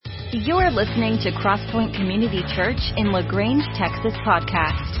You're listening to Crosspoint Community Church in Grange, Texas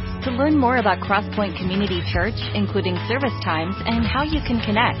podcast. To learn more about Crosspoint Community Church, including service times and how you can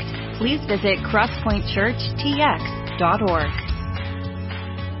connect, please visit crosspointchurchtx.org.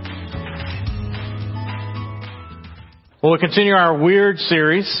 Well, we'll continue our Weird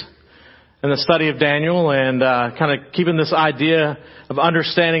series in the study of Daniel and kind of keeping this idea of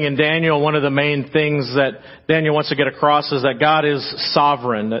understanding in Daniel. One of the main things that Daniel wants to get across is that God is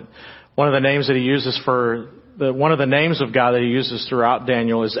sovereign. That one of the names that he uses one of the names of God that he uses throughout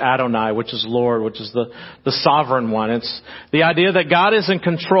Daniel is Adonai, which is Lord, which is the sovereign one. It's the idea that God is in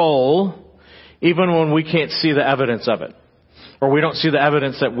control even when we can't see the evidence of it, or we don't see the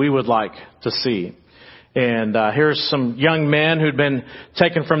evidence that we would like to see. And here's some young men who'd been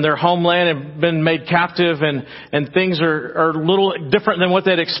taken from their homeland and been made captive, and things are a little different than what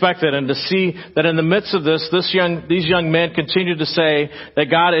they'd expected. And to see that in the midst of these young men continue to say that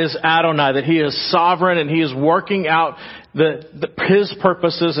God is Adonai, that He is sovereign and He is working out His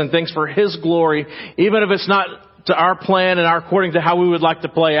purposes and things for His glory, even if it's not to our plan and according to how we would like to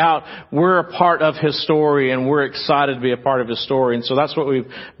play out. We're a part of His story, and we're excited to be a part of His story. And so that's what we've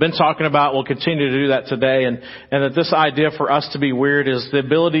been talking about. We'll continue to do that today. And that this idea for us to be weird is the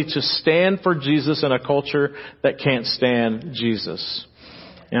ability to stand for Jesus in a culture that can't stand Jesus.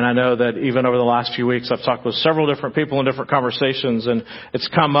 And I know that even over the last few weeks, I've talked with several different people in different conversations, and it's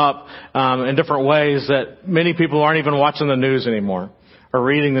come up in different ways that many people aren't even watching the news anymore or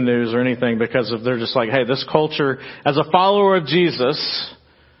reading the news or anything, because they're just like, hey, this culture, as a follower of Jesus,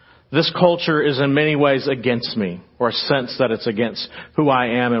 this culture is in many ways against me, or a sense that it's against who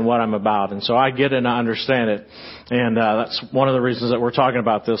I am and what I'm about. And so I get it and I understand it. And that's one of the reasons that we're talking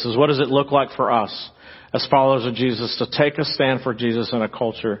about this, is what does it look like for us as followers of Jesus to take a stand for Jesus in a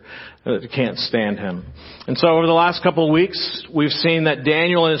culture that can't stand Him. And so over the last couple of weeks, we've seen that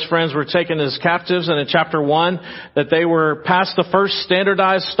Daniel and his friends were taken as captives, and in chapter 1, that they were past the first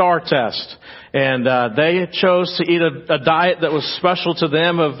standardized star test. And they chose to eat a diet that was special to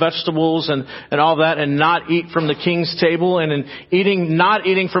them, of vegetables and all that, and not eat from the king's table. And in not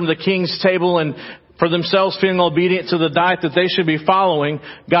eating from the king's table and for themselves feeling obedient to the diet that they should be following,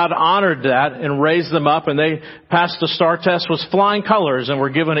 God honored that and raised them up, and they passed the star test with flying colors and were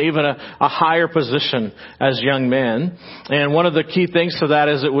given even a higher position as young men. And one of the key things to that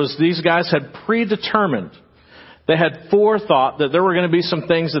is these guys had predetermined. They had forethought that there were going to be some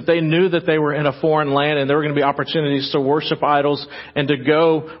things that they knew that they were in a foreign land, and there were going to be opportunities to worship idols and to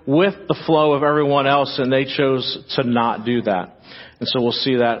go with the flow of everyone else, and they chose to not do that. And so we'll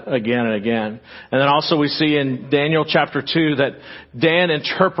see that again and again. And then also we see in Daniel chapter 2 that Dan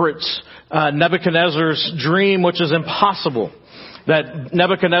interprets Nebuchadnezzar's dream, which is impossible. That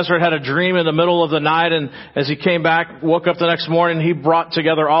Nebuchadnezzar had a dream in the middle of the night, and as he came back, woke up the next morning, he brought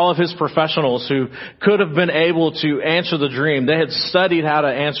together all of his professionals who could have been able to answer the dream. They had studied how to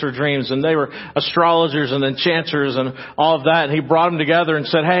answer dreams, and they were astrologers and enchanters and all of that. And he brought them together and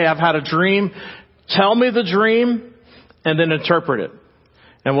said, hey, I've had a dream. Tell me the dream and then interpret it.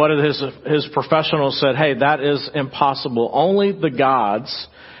 And one of his professionals said, hey, that is impossible. Only the gods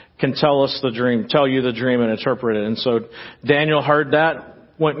can tell you the dream and interpret it. And so Daniel heard that,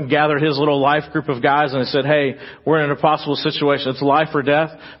 went and gathered his little life group of guys, and said, hey, we're in an impossible situation. It's life or death.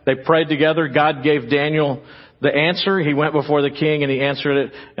 They prayed together. God gave Daniel the answer. He went before the king and he answered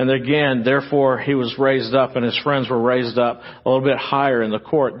it. And again, therefore, he was raised up, and his friends were raised up a little bit higher in the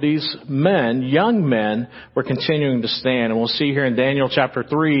court. These men, young men, were continuing to stand. And we'll see here in Daniel chapter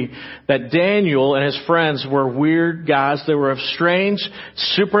 3 that Daniel and his friends were weird guys. They were of strange,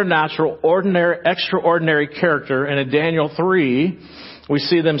 supernatural, extraordinary character. And in Daniel 3, we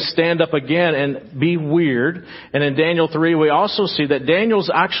see them stand up again and be weird. And in Daniel 3, we also see that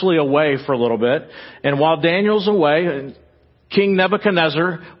Daniel's actually away for a little bit. And while Daniel's away, King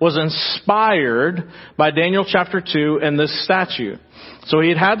Nebuchadnezzar was inspired by Daniel chapter 2 and this statue. So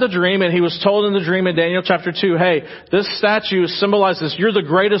he had the dream, and he was told in the dream in Daniel chapter 2, hey, this statue symbolizes you're the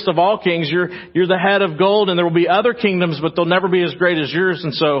greatest of all kings. You're the head of gold, and there will be other kingdoms, but they'll never be as great as yours.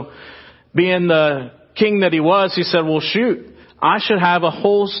 And so, being the king that he was, he said, well, shoot, I should have a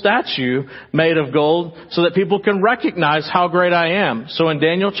whole statue made of gold so that people can recognize how great I am. So in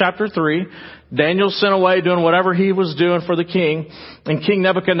Daniel chapter 3, Daniel's sent away doing whatever he was doing for the king, and King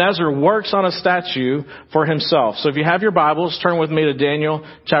Nebuchadnezzar works on a statue for himself. So if you have your Bibles, turn with me to Daniel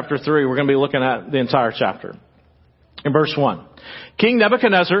chapter 3. We're going to be looking at the entire chapter. In verse 1, King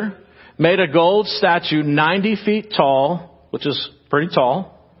Nebuchadnezzar made a gold statue 90 feet tall, which is pretty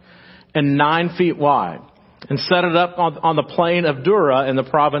tall, and 9 feet wide. and set it up on the plain of Dura in the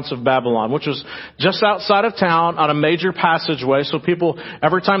province of Babylon, which was just outside of town on a major passageway. So people,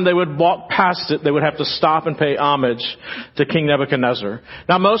 every time they would walk past it, they would have to stop and pay homage to King Nebuchadnezzar.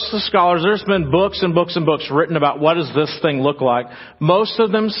 Now, most of the scholars, there's been books and books and books written about what does this thing look like. Most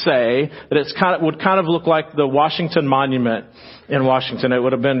of them say that would kind of look like the Washington Monument in Washington. It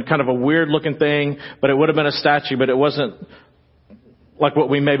would have been kind of a weird looking thing, but it would have been a statue, but it wasn't like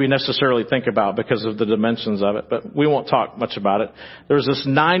what we maybe necessarily think about because of the dimensions of it, but we won't talk much about it. There's this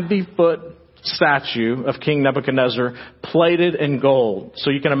 90-foot statue of King Nebuchadnezzar plated in gold.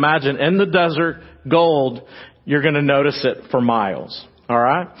 So you can imagine in the desert, gold, you're going to notice it for miles. All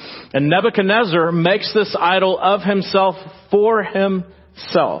right? And Nebuchadnezzar makes this idol of himself for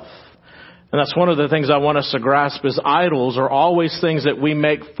himself. And that's one of the things I want us to grasp is idols are always things that we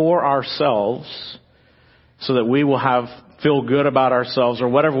make for ourselves so that we will feel good about ourselves or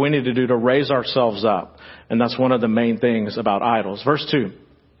whatever we need to do to raise ourselves up. And that's one of the main things about idols. Verse 2.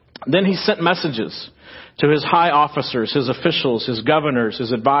 Then he sent messages to his high officers, his officials, his governors,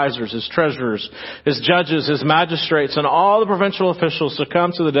 his advisors, his treasurers, his judges, his magistrates, and all the provincial officials to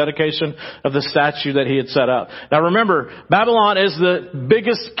come to the dedication of the statue that he had set up. Now remember, Babylon is the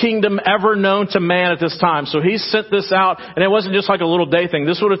biggest kingdom ever known to man at this time. So he sent this out, and it wasn't just like a little day thing.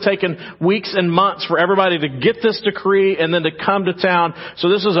 This would have taken weeks and months for everybody to get this decree and then to come to town. So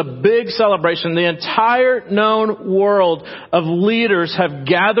this is a big celebration. The entire known world of leaders have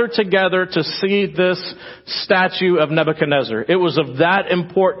gathered together to see this statue of Nebuchadnezzar. It was of that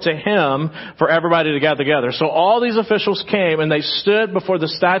import to him for everybody to gather together. So all these officials came and they stood before the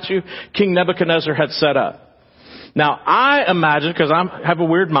statue King Nebuchadnezzar had set up. Now I imagine, because I have a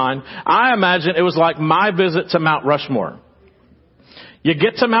weird mind, I imagine it was like my visit to Mount Rushmore. You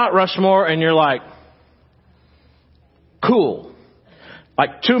get to Mount Rushmore and you're like, cool.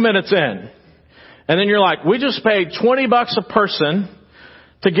 Like 2 minutes in. And then you're like, we just paid $20 a person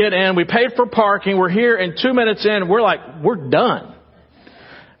to get in. We paid for parking. We're here, and 2 minutes in, we're done.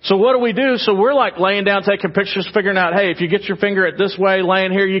 So what do? So we're like laying down, taking pictures, figuring out, hey, if you get your finger at this way,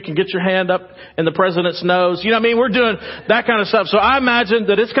 laying here, you can get your hand up in the president's nose. You know what I mean? We're doing that kind of stuff. So I imagine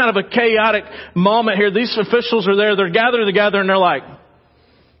that it's kind of a chaotic moment here. These officials are there. They're gathered together, and they're like,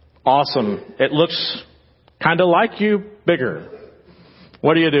 awesome. It looks kind of like you, bigger.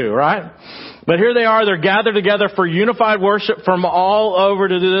 What do, right? But here they are, they're gathered together for unified worship from all over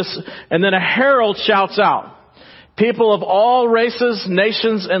to do this. And then a herald shouts out, people of all races,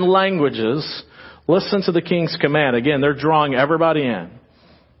 nations, and languages, listen to the king's command. Again, they're drawing everybody in.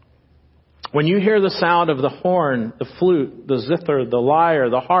 When you hear the sound of the horn, the flute, the zither, the lyre,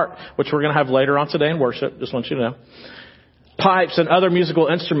 the harp, which we're going to have later on today in worship, just want you to know, pipes and other musical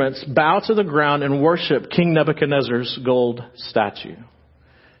instruments, bow to the ground and worship King Nebuchadnezzar's gold statue.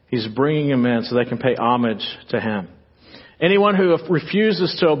 He's bringing them in so they can pay homage to him. Anyone who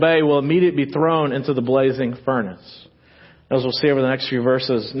refuses to obey will immediately be thrown into the blazing furnace. As we'll see over the next few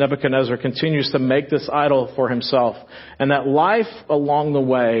verses, Nebuchadnezzar continues to make this idol for himself. And that life along the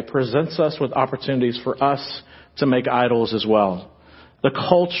way presents us with opportunities for us to make idols as well. The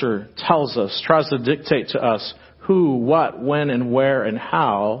culture tells us, tries to dictate to us who, what, when, and where, and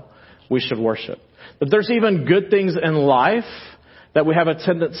how we should worship. But there's even good things in life that we have a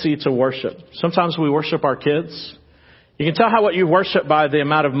tendency to worship. Sometimes we worship our kids. You can tell what you worship by the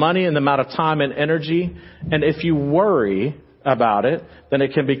amount of money and the amount of time and energy. And if you worry about it, then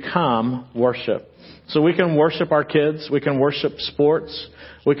it can become worship. So we can worship our kids. We can worship sports.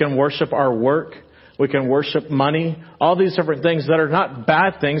 We can worship our work. We can worship money. All these different things that are not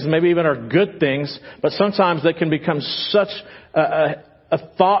bad things, maybe even are good things. But sometimes they can become such a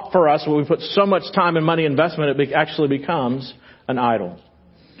thought for us when we put so much time and money investment, it actually becomes an idol.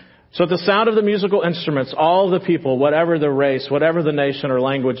 So at the sound of the musical instruments, all the people, whatever the race, whatever the nation or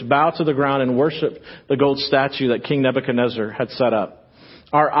language, bow to the ground and worship the gold statue that King Nebuchadnezzar had set up.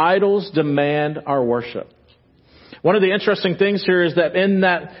 Our idols demand our worship. One of the interesting things here is that in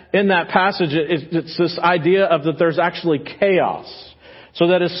that passage, it's this idea of that there's actually chaos. So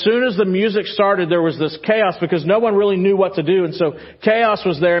that as soon as the music started, there was this chaos because no one really knew what to do. And so chaos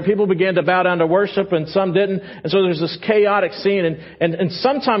was there and people began to bow down to worship and some didn't. And so there's this chaotic scene. And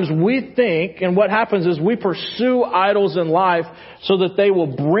sometimes we think, and what happens is we pursue idols in life so that they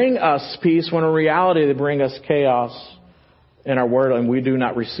will bring us peace when in reality they bring us chaos in our world and we do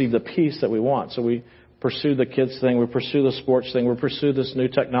not receive the peace that we want. So we pursue the kids thing, we pursue the sports thing, we pursue this new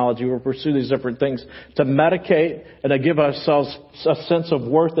technology, we pursue these different things to medicate and to give ourselves a sense of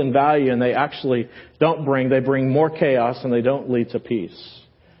worth and value, and they actually they bring more chaos and they don't lead to peace,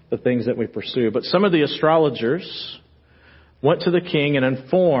 the things that we pursue. But some of the astrologers went to the king and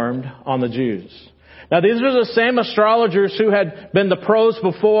informed on the Jews. Now, these are the same astrologers who had been the pros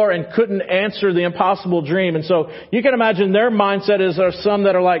before and couldn't answer the impossible dream. And so you can imagine their mindset is there are some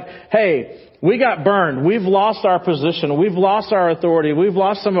that are like, hey, we got burned. We've lost our position. We've lost our authority. We've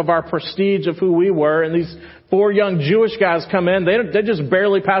lost some of our prestige of who we were. And these 4 young Jewish guys come in. They just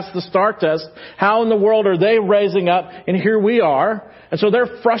barely passed the STAR test. How in the world are they raising up? And here we are. And so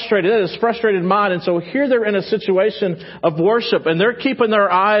they're frustrated. It is frustrated mind. And so here they're in a situation of worship, and they're keeping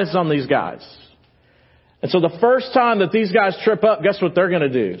their eyes on these guys. And so the first time that these guys trip up, guess what they're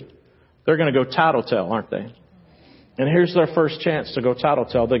going to do? They're going to go tattletale, aren't they? And here's their first chance to go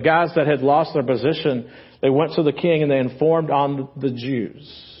tattletale. The guys that had lost their position, they went to the king and they informed on the Jews.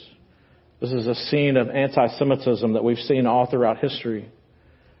 This is a scene of anti-Semitism that we've seen all throughout history.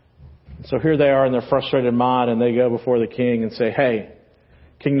 So here they are in their frustrated mind, and they go before the king and say, hey,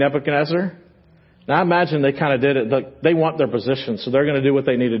 King Nebuchadnezzar. Now I imagine they kind of did it. They want their position, so they're going to do what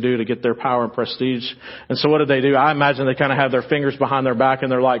they need to do to get their power and prestige. And so what did they do? I imagine they kind of have their fingers behind their back,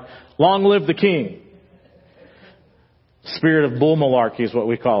 and they're like, long live the king. Spirit of bull malarkey is what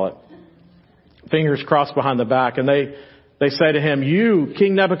we call it. Fingers crossed behind the back. And they say to him, you,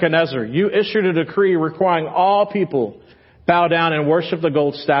 King Nebuchadnezzar, you issued a decree requiring all people bow down and worship the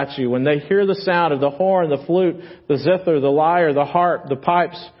gold statue. When they hear the sound of the horn, the flute, the zither, the lyre, the harp, the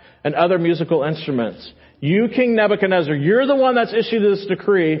pipes, and other musical instruments. You, King Nebuchadnezzar, you're the one that's issued this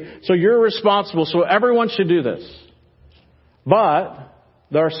decree, so you're responsible. So everyone should do this. But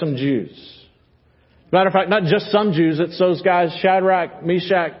there are some Jews. Matter of fact, not just some Jews, it's those guys, Shadrach,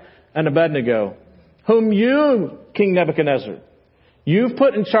 Meshach, and Abednego, whom you, King Nebuchadnezzar, you've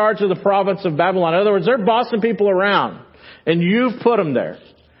put in charge of the province of Babylon. In other words, they're bossing people around, and you've put them there.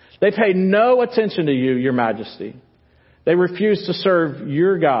 They pay no attention to you, your majesty. They refuse to serve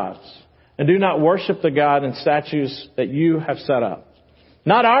your gods and do not worship the God and statues that you have set up.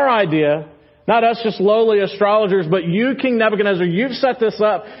 Not our idea, not us just lowly astrologers, but you, King Nebuchadnezzar, you've set this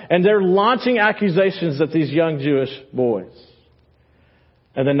up, and they're launching accusations at these young Jewish boys.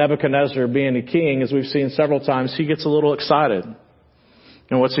 And then Nebuchadnezzar, being a king, as we've seen several times, he gets a little excited.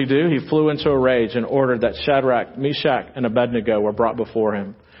 And what's he do? He flew into a rage and ordered that Shadrach, Meshach, and Abednego were brought before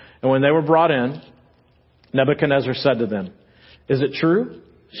him. And when they were brought in, Nebuchadnezzar said to them, is it true,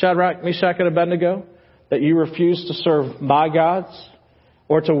 Shadrach, Meshach, and Abednego, that you refuse to serve my gods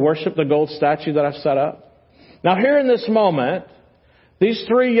or to worship the gold statue that I've set up? Now here in this moment, these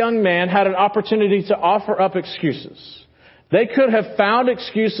 3 young men had an opportunity to offer up excuses. They could have found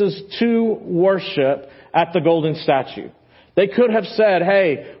excuses to worship at the golden statue. They could have said,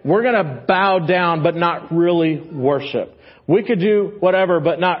 hey, we're going to bow down but not really worship. We could do whatever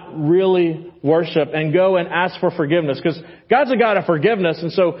but not really worship, and go and ask for forgiveness, because God's a God of forgiveness,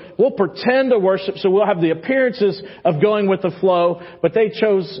 and so we'll pretend to worship, so we'll have the appearances of going with the flow, but they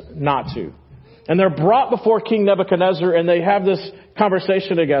chose not to. And they're brought before King Nebuchadnezzar, and they have this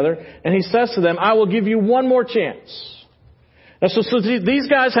conversation together, and he says to them, I will give you one more chance. Now, so these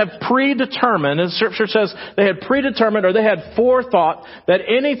guys have predetermined, as Scripture says, they had predetermined, or they had forethought, that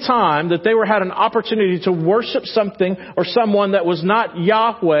any time that they had an opportunity to worship something or someone that was not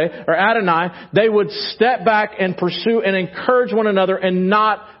Yahweh or Adonai, they would step back and pursue and encourage one another and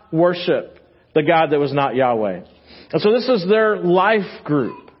not worship the God that was not Yahweh. And so this is their life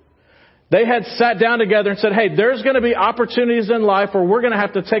group. They had sat down together and said, hey, there's going to be opportunities in life where we're going to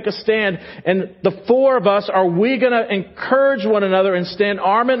have to take a stand. And the 4 of us, are we going to encourage one another and stand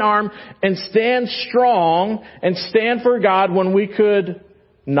arm in arm and stand strong and stand for God when we could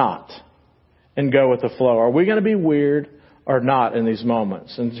not, and go with the flow? Are we going to be weird or not in these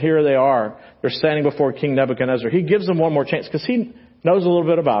moments? And here they are. They're standing before King Nebuchadnezzar. He gives them one more chance because he knows a little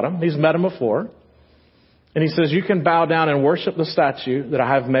bit about him. He's met him before. And he says, you can bow down and worship the statue that I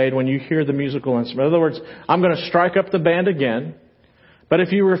have made when you hear the musical instrument. In other words, I'm going to strike up the band again. But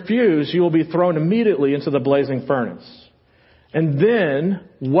if you refuse, you will be thrown immediately into the blazing furnace. And then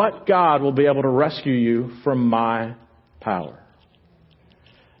what God will be able to rescue you from my power?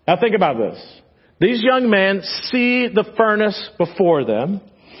 Now think about this. These young men see the furnace before them.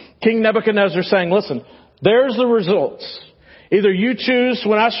 King Nebuchadnezzar saying, listen, there's the results. Either you choose,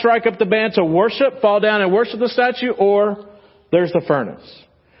 when I strike up the band, to worship, fall down and worship the statue, or there's the furnace.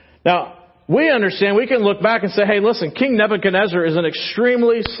 Now, we understand, we can look back and say, hey, listen, King Nebuchadnezzar is an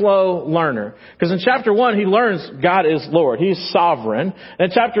extremely slow learner. Because in chapter 1, he learns God is Lord. He's sovereign.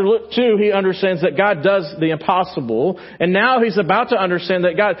 And in chapter 2, he understands that God does the impossible. And now he's about to understand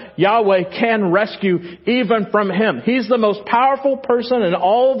that God, Yahweh, can rescue even from him. He's the most powerful person in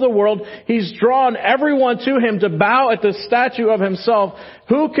all of the world. He's drawn everyone to him to bow at the statue of himself.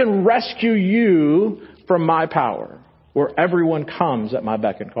 Who can rescue you from my power, where everyone comes at my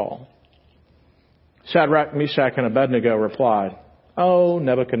beck and call? Shadrach, Meshach, and Abednego replied, "Oh,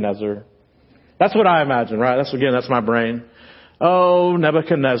 Nebuchadnezzar." That's what I imagine, right? That's my brain. "Oh,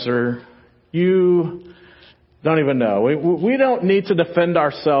 Nebuchadnezzar, you don't even know. We don't need to defend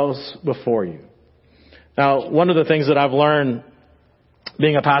ourselves before you." Now, one of the things that I've learned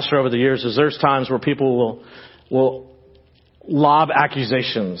being a pastor over the years is there's times where people will lob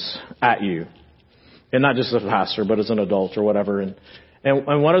accusations at you. And not just as a pastor, but as an adult or whatever. And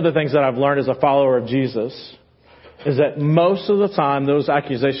one of the things that I've learned as a follower of Jesus is that most of the time those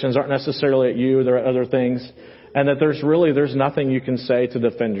accusations aren't necessarily at you, they're at other things. And that there's nothing you can say to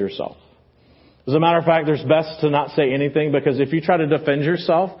defend yourself. As a matter of fact, it's best to not say anything, because if you try to defend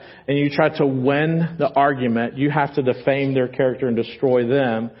yourself and you try to win the argument, you have to defame their character and destroy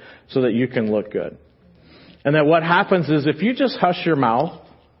them so that you can look good. And that what happens is if you just hush your mouth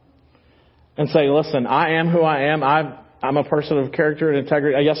and say, "Listen, I am who I am. I'm a person of character and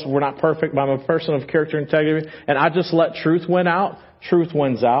integrity. Yes, we're not perfect, but I'm a person of character and integrity." And I just let truth win out. Truth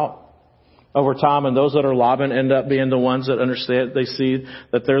wins out over time. And those that are lobbing end up being the ones that understand. They see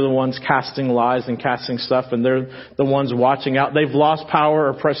that they're the ones casting lies and casting stuff. And they're the ones watching out. They've lost power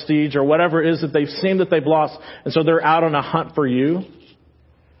or prestige or whatever it is that they've seen that they've lost. And so they're out on a hunt for you.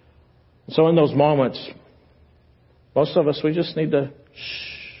 So in those moments, most of us, we just need to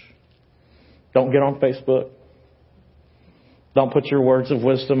shh. Don't get on Facebook. Don't put your words of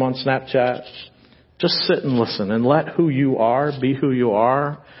wisdom on Snapchat. Just sit and listen and let who you are be who you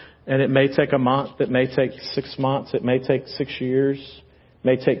are. And it may take a month. It may take 6 months. It may take 6 years. It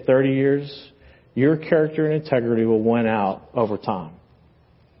may take 30 years. Your character and integrity will win out over time.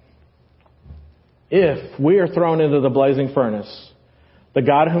 If we are thrown into the blazing furnace, the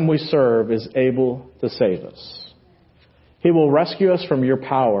God whom we serve is able to save us. He will rescue us from your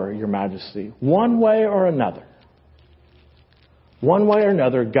power, your majesty. One way or another. One way or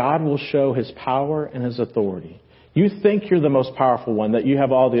another, God will show His power and His authority. You think you're the most powerful one, that you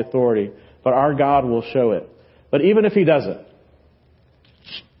have all the authority, but our God will show it. But even if He doesn't,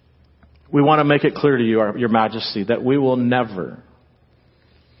 we want to make it clear to you, your majesty, that we will never.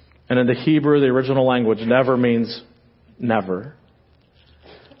 And in the Hebrew, the original language, never means never.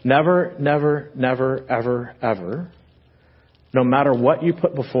 Never, never, never, ever, ever. No matter what you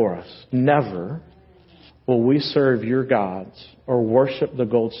put before us, never will we serve your gods or worship the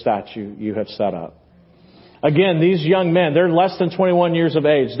gold statue you have set up. Again, these young men, they're less than 21 years of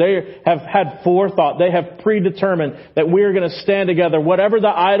age. They have had forethought. They have predetermined that we are going to stand together. Whatever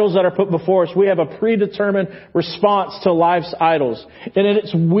the idols that are put before us, we have a predetermined response to life's idols. And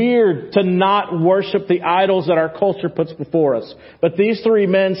it's weird to not worship the idols that our culture puts before us. But these three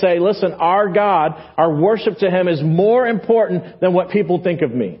men say, "Listen, our God, our worship to Him is more important than what people think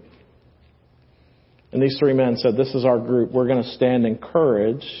of me." And these three men said, "This is our group. We're going to stand in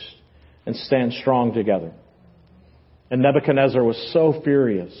courage and stand strong together." And Nebuchadnezzar was so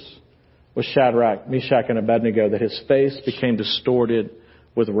furious with Shadrach, Meshach, and Abednego that his face became distorted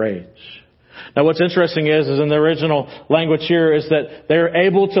with rage. Now what's interesting is in the original language here is that they're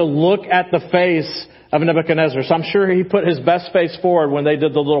able to look at the face of Nebuchadnezzar. So I'm sure he put his best face forward when they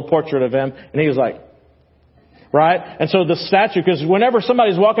did the little portrait of him. And he was like, right? And so the statue, because whenever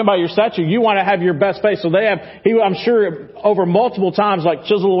somebody's walking by your statue, you want to have your best face. So they have, I'm sure over multiple times, like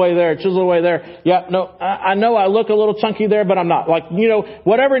chisel away there, chisel away there. Yeah, no, I know I look a little chunky there, but I'm not. Like,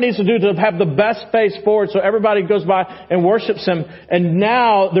 whatever it needs to do to have the best face forward so everybody goes by and worships him. And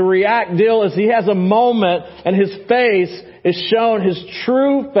now the react deal is he has a moment and his face is shown, his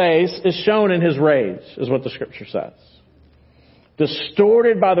true face is shown in his rage, is what the scripture says.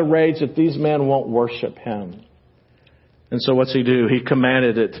 Distorted by the rage that these men won't worship him. And so what's he do? He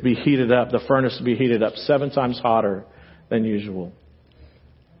commanded it to be heated up, the furnace to be heated up 7 times hotter than usual.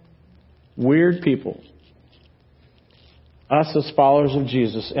 Weird people. Us as followers of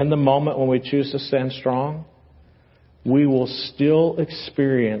Jesus, in the moment when we choose to stand strong, we will still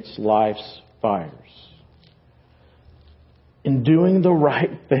experience life's fires. And doing the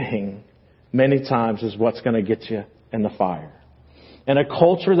right thing many times is what's going to get you in the fire. In a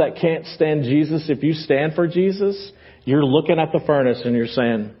culture that can't stand Jesus, if you stand for Jesus, you're looking at the furnace and you're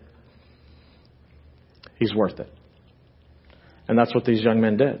saying, He's worth it. And that's what these young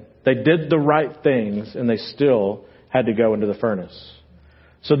men did. They did the right things and they still had to go into the furnace.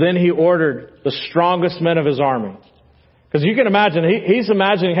 So then he ordered the strongest men of his army. Because you can imagine, he's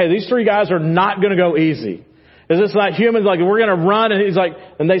imagining, hey, these 3 guys are not going to go easy. Is this like humans, like we're going to run? And he's like,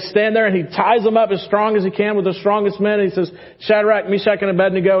 and they stand there and he ties them up as strong as he can with the strongest men. And he says, Shadrach, Meshach, and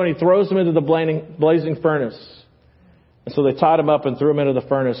Abednego, and he throws them into the blazing furnace. And so they tied him up and threw him into the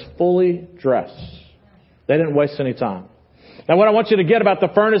furnace fully dressed. They didn't waste any time. Now what I want you to get about the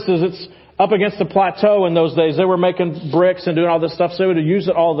furnace is it's up against the plateau in those days. They were making bricks and doing all this stuff, so they would use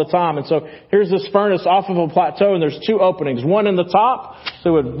it all the time. And so here's this furnace off of a plateau, and there's two openings. One in the top,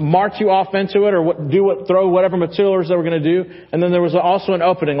 so it would march you off into it or throw whatever materials they were going to do. And then there was also an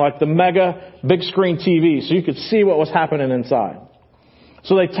opening, like the mega big screen TV, so you could see what was happening inside.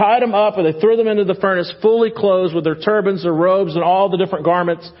 So they tied them up and they threw them into the furnace fully clothed with their turbans, their robes, and all the different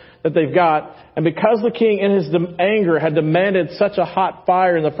garments that they've got. And because the king in his anger had demanded such a hot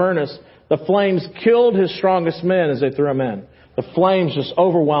fire in the furnace, the flames killed his strongest men as they threw them in. The flames just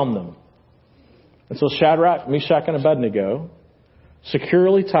overwhelmed them. And so Shadrach, Meshach, and Abednego,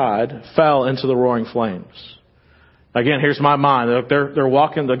 securely tied, fell into the roaring flames. Again, here's my mind. They're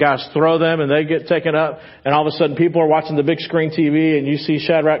walking, the guys throw them and they get taken up, and all of a sudden people are watching the big screen TV and you see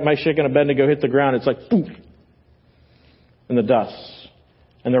Shadrach, Meshach, and Abednego hit the ground. It's like poof in the dust.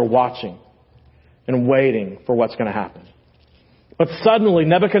 And they're watching and waiting for what's going to happen. But suddenly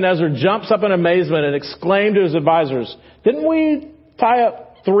Nebuchadnezzar jumps up in amazement and exclaimed to his advisors, "Didn't we tie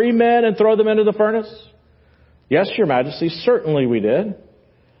up 3 men and throw them into the furnace?" "Yes, Your Majesty, certainly we did."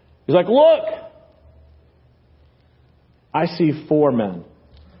 He's like, "Look, I see 4 men,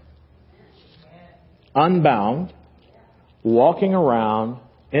 unbound, walking around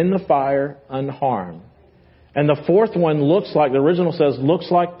in the fire unharmed. And the 4th one looks like," the original says, "looks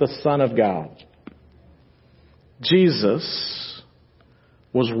like the Son of God." Jesus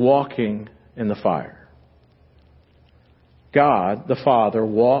was walking in the fire. God, the Father,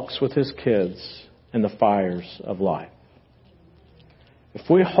 walks with his kids in the fires of life. If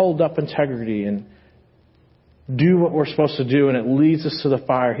we hold up integrity and do what we're supposed to do and it leads us to the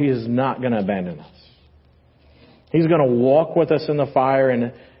fire, he is not going to abandon us. He's going to walk with us in the fire,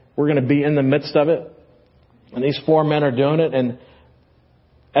 and we're going to be in the midst of it. And these 4 men are doing it, and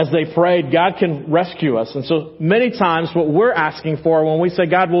as they prayed, God can rescue us. And so many times what we're asking for when we say,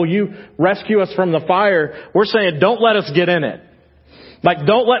 "God, will you rescue us from the fire?" we're saying, "Don't let us get in it. Like,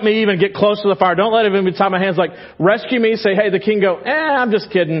 don't let me even get close to the fire. Don't let it even tie my hands. Like, rescue me." Say, "Hey," the king go, "I'm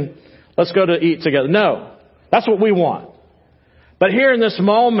just kidding. Let's go to eat together." No. That's what we want. But here in this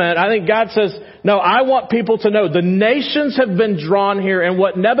moment, I think God says, no, I want people to know the nations have been drawn here, and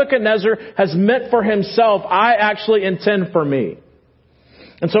what Nebuchadnezzar has meant for himself, I actually intend for me.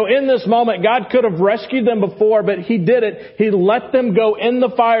 And so in this moment, God could have rescued them before, but he did it. He let them go in the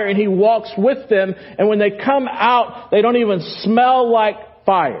fire and he walks with them. And when they come out, they don't even smell like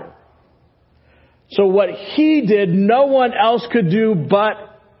fire. So what he did, no one else could do but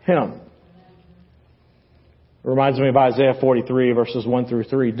him. It reminds me of Isaiah 43 verses 1 through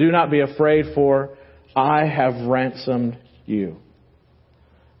 3. "Do not be afraid, for I have ransomed you."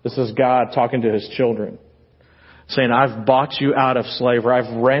 This is God talking to his children, saying, "I've bought you out of slavery.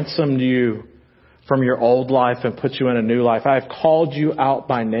 I've ransomed you from your old life and put you in a new life. I've called you out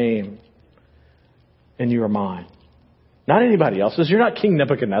by name, and you are mine." Not anybody else's. You're not King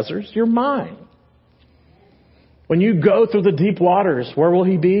Nebuchadnezzar's. You're mine. When you go through the deep waters, where will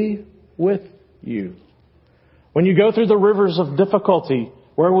he be? With you. When you go through the rivers of difficulty,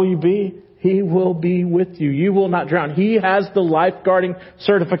 where will you be? He will be with you. You will not drown. He has the lifeguarding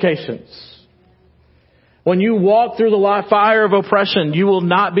certifications. When you walk through the fire of oppression, you will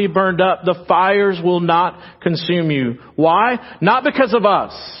not be burned up. The fires will not consume you. Why? Not because of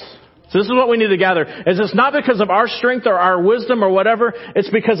us. So this is what we need to gather. It's not because of our strength or our wisdom or whatever. It's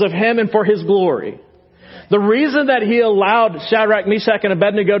because of him and for his glory. The reason that he allowed Shadrach, Meshach, and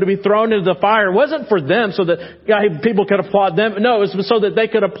Abednego to be thrown into the fire wasn't for them so that people could applaud them. No, it was so that they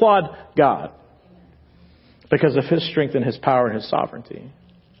could applaud God. Because of his strength and his power and his sovereignty.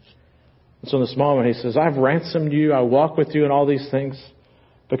 And so in this moment he says, "I've ransomed you. I walk with you in all these things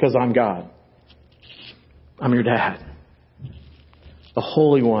because I'm God. I'm your dad. The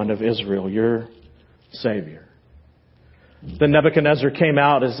Holy One of Israel, your Savior." Then Nebuchadnezzar came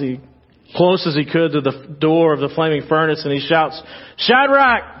out close as he could to the door of the flaming furnace, and he shouts,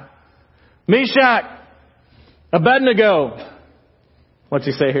 "Shadrach, Meshach, Abednego." What's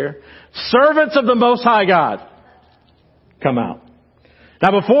he say here? "Servants of the Most High God, come out."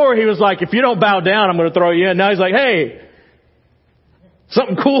 Now before he was like, "If you don't bow down, I'm going to throw you in." Now he's like, "Hey,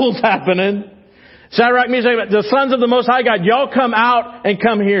 something cool's happening. Shadrach, Meshach, the sons of the Most High God, y'all come out and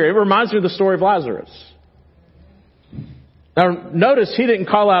come here." It reminds me of the story of Lazarus. Now notice he didn't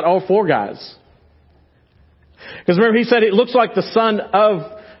call out all 4 guys. Because remember he said it looks like the Son of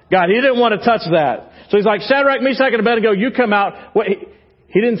God. He didn't want to touch that. So he's like, "Shadrach, Meshach, and Abednego, you come out."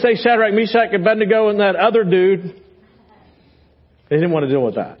 He didn't say Shadrach, Meshach, Abednego, and that other dude. They didn't want to deal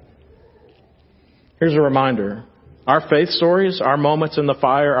with that. Here's a reminder. Our faith stories, our moments in the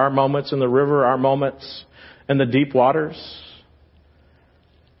fire, our moments in the river, our moments in the deep waters,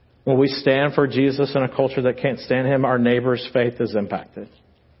 When we stand for Jesus in a culture that can't stand Him, our neighbor's faith is impacted.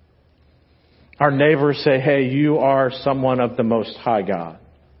 Our neighbors say, hey, you are someone of the Most High God.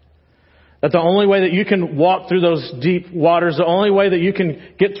 That the only way that you can walk through those deep waters, the only way that you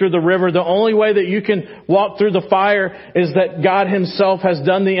can get through the river, the only way that you can walk through the fire is that God Himself has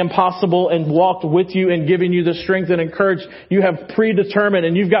done the impossible and walked with you and given you the strength and encouraged. You have predetermined,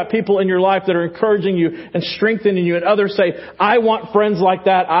 and you've got people in your life that are encouraging you and strengthening you. And others say, I want friends like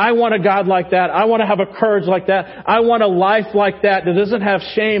that. I want a God like that. I want to have a courage like that. I want a life like that that doesn't have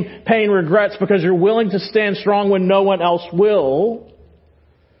shame, pain, regrets, because you're willing to stand strong when no one else will.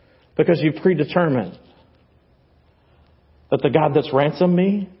 Because you predetermined that the God that's ransomed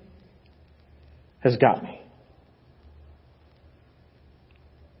me has got me.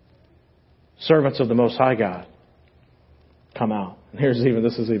 Servants of the Most High God come out. And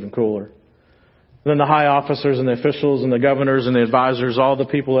this is even cooler. And then the high officers and the officials and the governors and the advisors, all the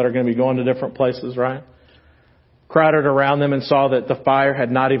people that are going to be going to different places, right? Crowded around them and saw that the fire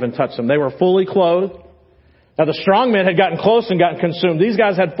had not even touched them. They were fully clothed. Now the strong men had gotten close and gotten consumed. These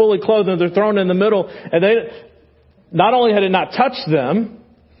guys had fully clothed and they're thrown in the middle. And not only had it not touched them,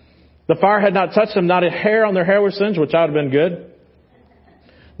 the fire had not touched them. Not a hair on their hair was singed, which would have been good.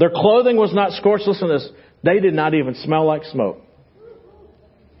 Their clothing was not scorched. Listen to this. They did not even smell like smoke.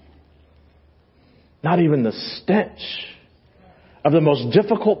 Not even the stench of the most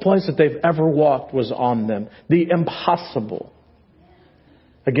difficult place that they've ever walked was on them. The impossible.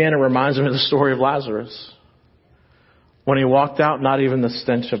 Again, it reminds me of the story of Lazarus. When he walked out, not even the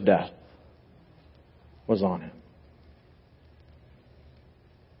stench of death was on him.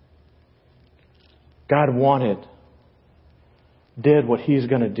 God did what He's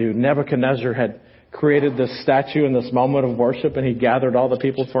going to do. Nebuchadnezzar had created this statue in this moment of worship, and he gathered all the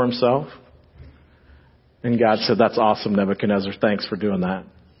people for himself. And God said, that's awesome, Nebuchadnezzar. Thanks for doing that.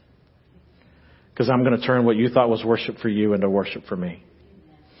 Because I'm going to turn what you thought was worship for you into worship for me.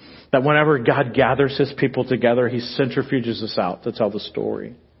 That whenever God gathers His people together, He centrifuges us out to tell the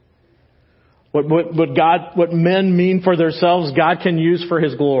story. What men mean for themselves, God can use for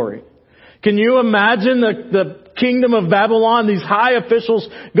His glory. Can you imagine the kingdom of Babylon, these high officials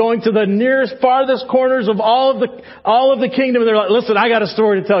going to the nearest, farthest corners of all of the kingdom, and they're like, listen, I got a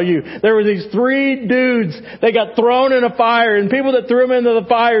story to tell you. There were these 3 dudes, they got thrown in a fire, and people that threw them into the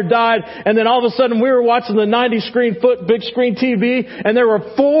fire died, and then all of a sudden we were watching the 90 big screen TV, and there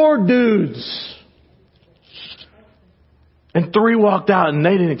were 4 dudes. And 3 walked out, and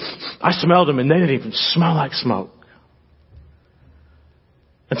I smelled them, and they didn't even smell like smoke.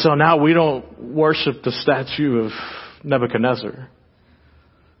 And so now we don't worship the statue of Nebuchadnezzar.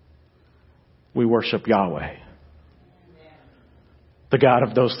 We worship Yahweh, the God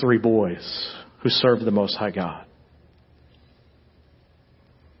of those 3 boys who served the Most High God.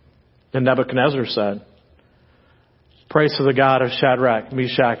 And Nebuchadnezzar said, praise to the God of Shadrach,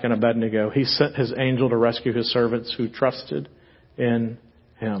 Meshach, and Abednego. He sent His angel to rescue His servants who trusted in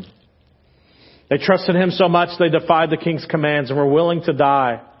Him. They trusted Him so much they defied the king's commands and were willing to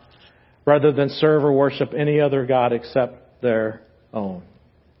die rather than serve or worship any other god except their own.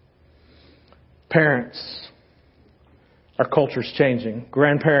 Parents, our culture's changing.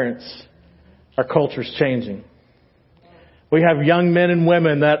 Grandparents, our culture's changing. We have young men and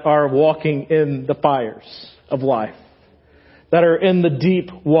women that are walking in the fires of life, that are in the deep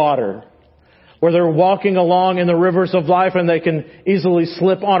water, where they're walking along in the rivers of life and they can easily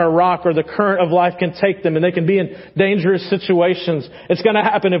slip on a rock, or the current of life can take them and they can be in dangerous situations. It's going to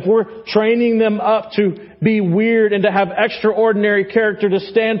happen if we're training them up to be weird and to have extraordinary character, to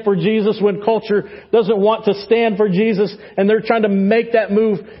stand for Jesus when culture doesn't want to stand for Jesus and they're trying to make that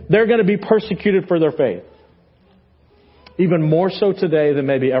move. They're going to be persecuted for their faith. Even more so today than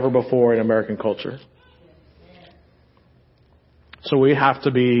maybe ever before in American culture. So we have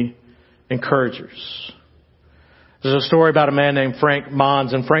to be encouragers. There's a story about a man named Frank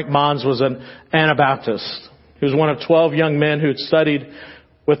Mons, and Frank Mons was an Anabaptist. He was one of 12 young men who had studied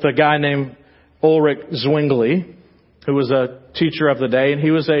with a guy named Ulrich Zwingli, who was a teacher of the day, and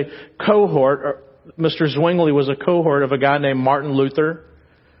he was a cohort, Mr. Zwingli was a cohort of a guy named Martin Luther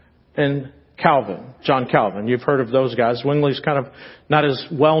and John Calvin. You've heard of those guys. Zwingli's kind of not as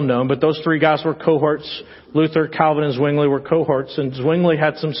well known, but those 3 guys were cohorts. Luther, Calvin, and Zwingli were cohorts, and Zwingli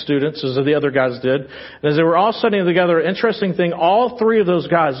had some students, as the other guys did. And as they were all studying together, an interesting thing, all 3 of those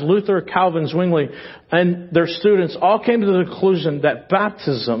guys, Luther, Calvin, Zwingli, and their students all came to the conclusion that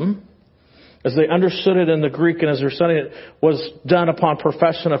baptism, as they understood it in the Greek and as they're studying it, was done upon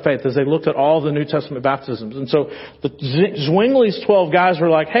profession of faith, as they looked at all the New Testament baptisms. And so Zwingli's 12 guys were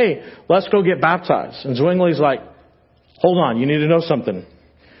like, hey, let's go get baptized. And Zwingli's like, hold on, you need to know something.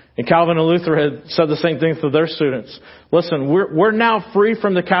 And Calvin and Luther had said the same thing to their students. Listen, we're now free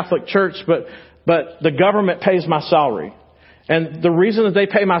from the Catholic Church, but the government pays my salary. And the reason that they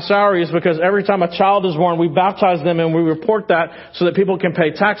pay my salary is because every time a child is born, we baptize them and we report that so that people can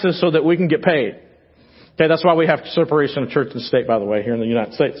pay taxes so that we can get paid. Okay, that's why we have separation of church and state, by the way, here in the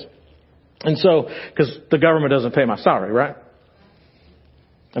United States. And so, because the government doesn't pay my salary, right?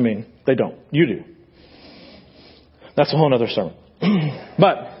 I mean, they don't. You do. That's a whole other sermon.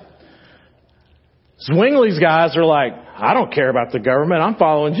 But Zwingli's guys are like, I don't care about the government. I'm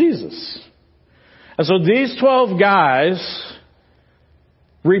following Jesus. And so these 12 guys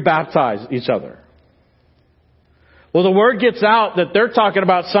rebaptize each other. Well, the word gets out that they're talking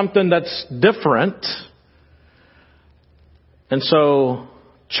about something that's different. And so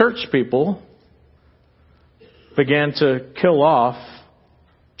church people began to kill off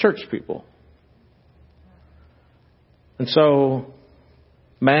church people. And so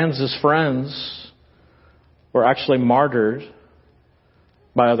Man's friends were actually martyred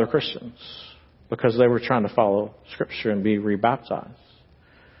by other Christians because they were trying to follow Scripture and be rebaptized.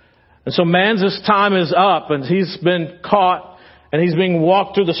 And so Man's time is up, and he's been caught, and he's being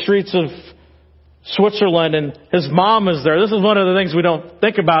walked through the streets of Switzerland, and his mom is there. This is one of the things we don't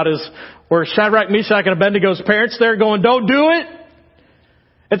think about, is where Shadrach, Meshach, and Abednego's parents there going, don't do it.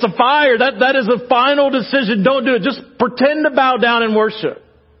 It's a fire. That is a final decision. Don't do it. Just pretend to bow down and worship.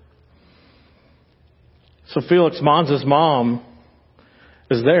 So Felix Manz's mom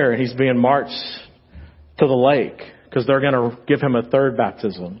is there, and he's being marched to the lake because they're going to give him a third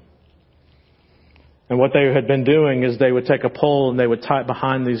baptism. And what they had been doing is they would take a pole and they would tie it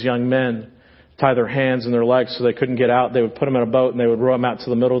behind these young men, tie their hands and their legs so they couldn't get out. They would put them in a boat and they would row them out to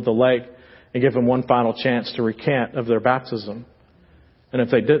the middle of the lake and give them one final chance to recant of their baptism. And if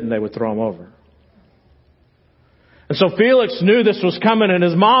they didn't, they would throw them over. And so Felix knew this was coming, and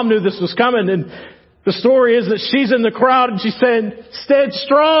his mom knew this was coming. And the story is that she's in the crowd and she's saying, stand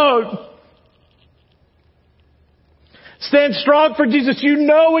strong. Stand strong for Jesus. You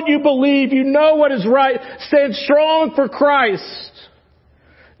know what you believe. You know what is right. Stand strong for Christ.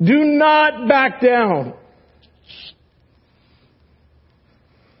 Do not back down.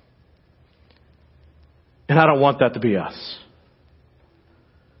 And I don't want that to be us.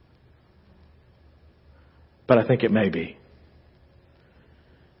 But I think it may be.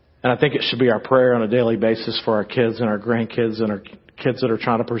 And I think it should be our prayer on a daily basis for our kids and our grandkids and our kids that are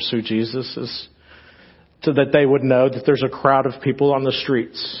trying to pursue Jesus, is so that they would know that there's a crowd of people on the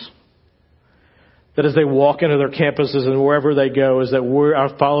streets. That as they walk into their campuses and wherever they go, is that we're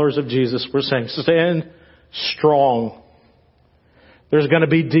our followers of Jesus. We're saying, stand strong. There's going to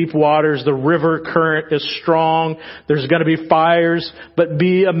be deep waters. The river current is strong. There's going to be fires. But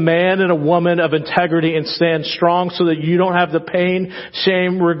be a man and a woman of integrity and stand strong so that you don't have the pain,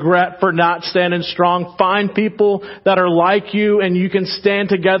 shame, regret for not standing strong. Find people that are like you and you can stand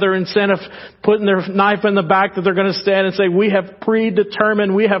together instead of putting their knife in the back, that they're going to stand and say, we have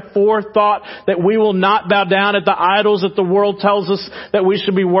predetermined, we have forethought that we will not bow down at the idols that the world tells us that we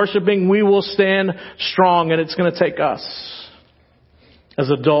should be worshiping. We will stand strong, and it's going to take us as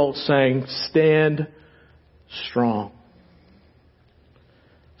adults saying, stand strong.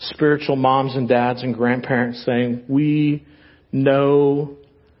 Spiritual moms and dads and grandparents saying, we know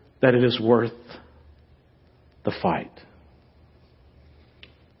that it is worth the fight.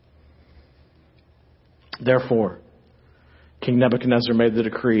 Therefore, King Nebuchadnezzar made the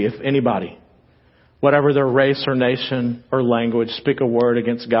decree, if anybody, whatever their race or nation or language, speak a word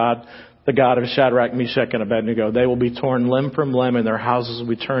against God, the God of Shadrach, Meshach, and Abednego, they will be torn limb from limb, and their houses will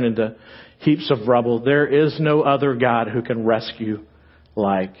be turned into heaps of rubble. There is no other God who can rescue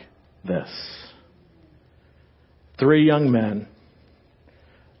like this. 3 young men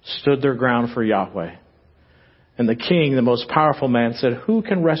stood their ground for Yahweh. And the king, the most powerful man, said, who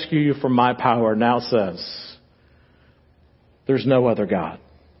can rescue you from my power? Now says, there's no other God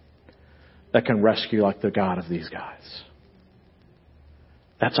that can rescue like the God of these guys.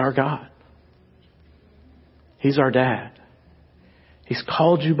 That's our God. He's our dad. He's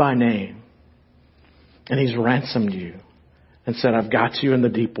called you by name. And He's ransomed you and said, I've got you in the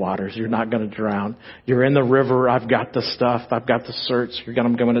deep waters. You're not going to drown. You're in the river. I've got the stuff. I've got the search.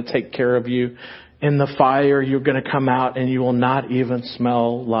 I'm going to take care of you. In the fire, you're going to come out and you will not even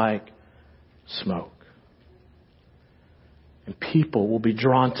smell like smoke. And people will be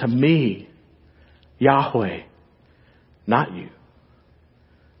drawn to me, Yahweh, not you,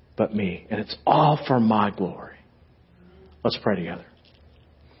 but me. And it's all for my glory. Let's pray together.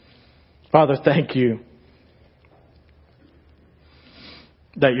 Father, thank you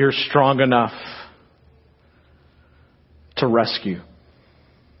that you're strong enough to rescue.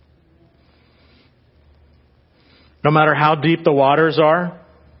 No matter how deep the waters are,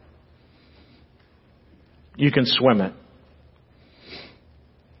 you can swim it.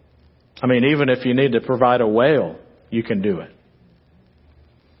 I mean, even if you need to provide a whale, you can do it.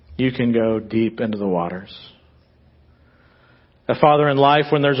 You can go deep into the waters. Father, in life,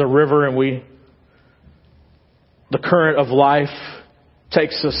 when there's a river and the current of life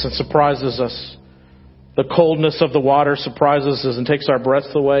takes us and surprises us, the coldness of the water surprises us and takes our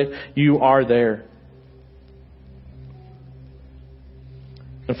breath away, you are there.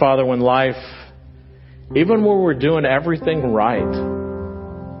 And Father, when life, even when we're doing everything right,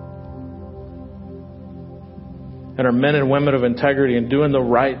 and are men and women of integrity and doing the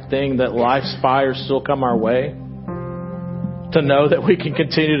right thing, that life's fires still come our way, to know that we can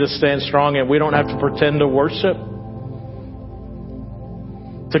continue to stand strong and we don't have to pretend to worship,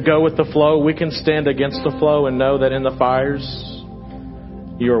 to go with the flow. We can stand against the flow and know that in the fires,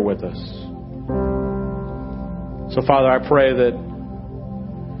 you are with us. So Father, I pray that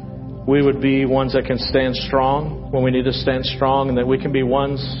we would be ones that can stand strong when we need to stand strong, and that we can be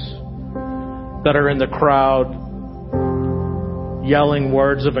ones that are in the crowd yelling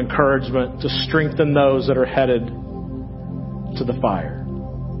words of encouragement to strengthen those that are headed to the fire.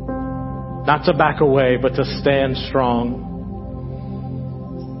 Not to back away, but to stand strong.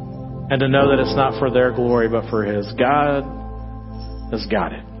 And to know that it's not for their glory, but for His. God has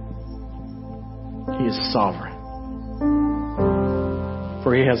got it. He is sovereign.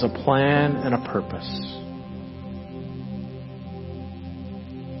 For He has a plan and a purpose.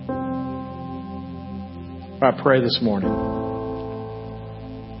 I pray this morning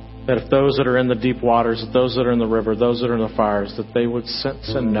that if those that are in the deep waters, those that are in the river, those that are in the fires, that they would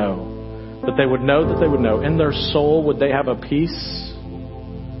sense and know, that they would know in their soul, would they have a peace?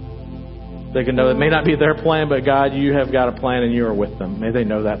 They can know it may not be their plan, but God, you have got a plan and you are with them. May they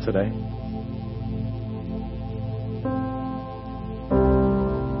know that today.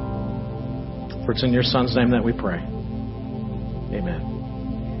 For it's in your Son's name that we pray. Amen.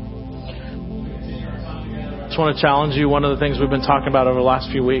 I just want to challenge you. One of the things we've been talking about over the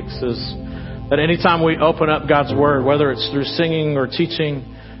last few weeks is that anytime we open up God's Word, whether it's through singing or teaching,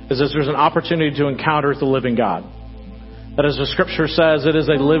 is that there's an opportunity to encounter the living God. That as the Scripture says, it is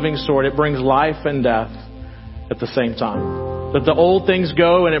a living sword. It brings life and death at the same time. That the old things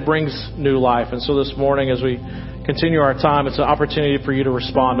go and it brings new life. And so this morning, as we continue our time, it's an opportunity for you to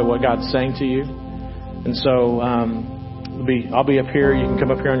respond to what God's saying to you. And so I'll be up here. You can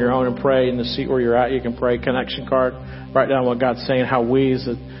come up here on your own and pray. In the seat where you're at, you can pray. Connection card. Write down what God's saying, how we as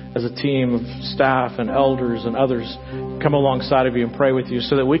a team of staff and elders and others come alongside of you and pray with you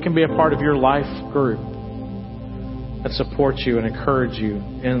so that we can be a part of your life group and support you and encourage you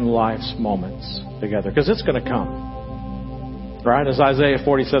in life's moments together. Because it's going to come. Right? As Isaiah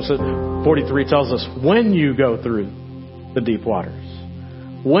 43 tells us, when you go through the deep waters,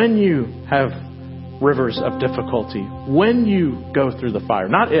 when you have rivers of difficulty, when you go through the fire,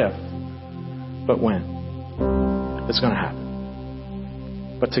 not if, but when, it's going to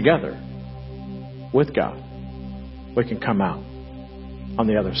happen. But together, with God, we can come out on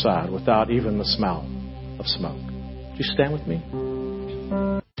the other side without even the smell of smoke. Would you stand with me?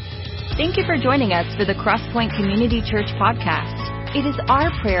 Thank you for joining us for the Crosspoint Community Church podcast. It is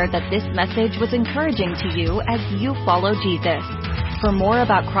our prayer that this message was encouraging to you as you follow Jesus. For more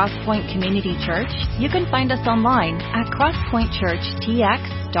about Crosspoint Community Church, you can find us online at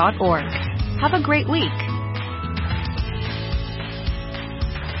crosspointchurchtx.org. Have a great week.